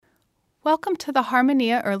Welcome to the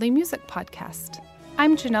Harmonia Early Music Podcast.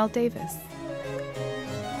 I'm Janelle Davis.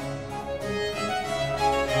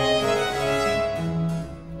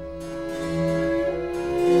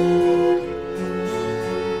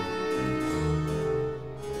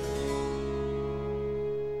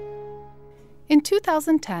 In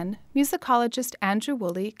 2010, musicologist Andrew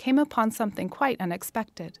Woolley came upon something quite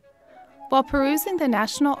unexpected. While perusing the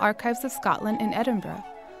National Archives of Scotland in Edinburgh,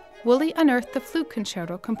 Woolley unearthed the flute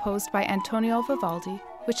concerto composed by Antonio Vivaldi,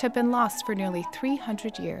 which had been lost for nearly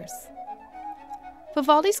 300 years.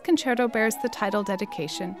 Vivaldi's concerto bears the title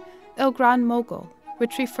dedication, Il Gran Mogul,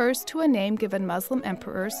 which refers to a name given Muslim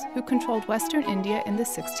emperors who controlled Western India in the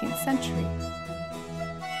 16th century.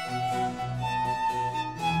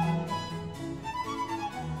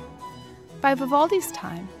 By Vivaldi's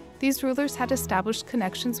time, these rulers had established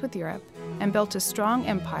connections with Europe and built a strong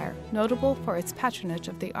empire notable for its patronage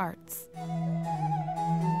of the arts.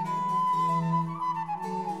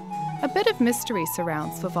 A bit of mystery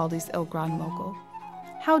surrounds Vivaldi's Il Gran Mogul.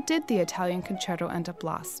 How did the Italian concerto end up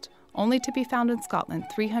lost, only to be found in Scotland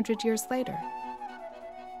 300 years later?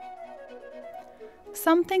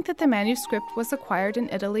 Some think that the manuscript was acquired in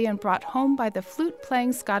Italy and brought home by the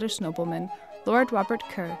flute-playing Scottish nobleman Lord Robert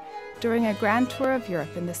Kerr during a grand tour of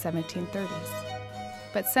Europe in the 1730s.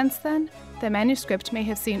 But since then, the manuscript may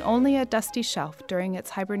have seen only a dusty shelf during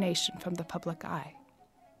its hibernation from the public eye.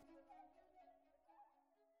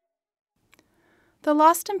 The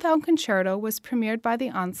Lost and Found Concerto was premiered by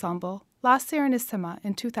the ensemble La Serenissima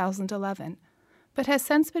in 2011, but has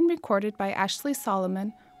since been recorded by Ashley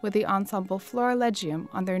Solomon with the ensemble Florilegium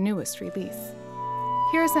on their newest release.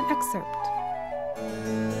 Here's an excerpt.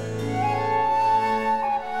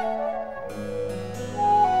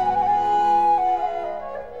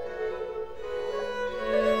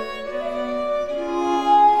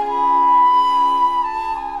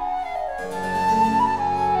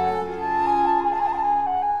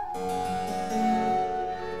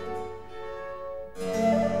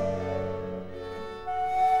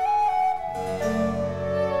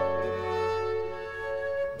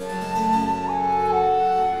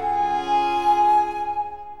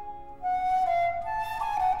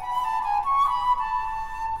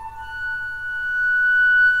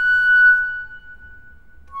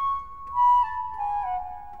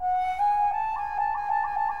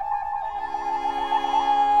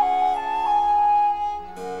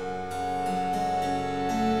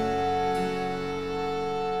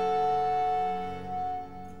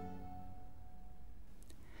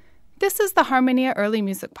 This is the Harmonia Early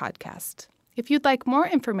Music Podcast. If you'd like more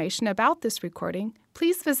information about this recording,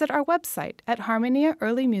 please visit our website at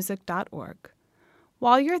harmoniaearlymusic.org.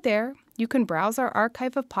 While you're there, you can browse our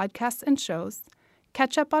archive of podcasts and shows,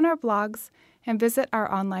 catch up on our blogs, and visit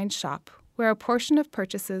our online shop, where a portion of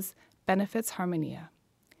purchases benefits Harmonia.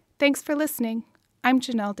 Thanks for listening. I'm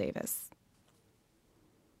Janelle Davis.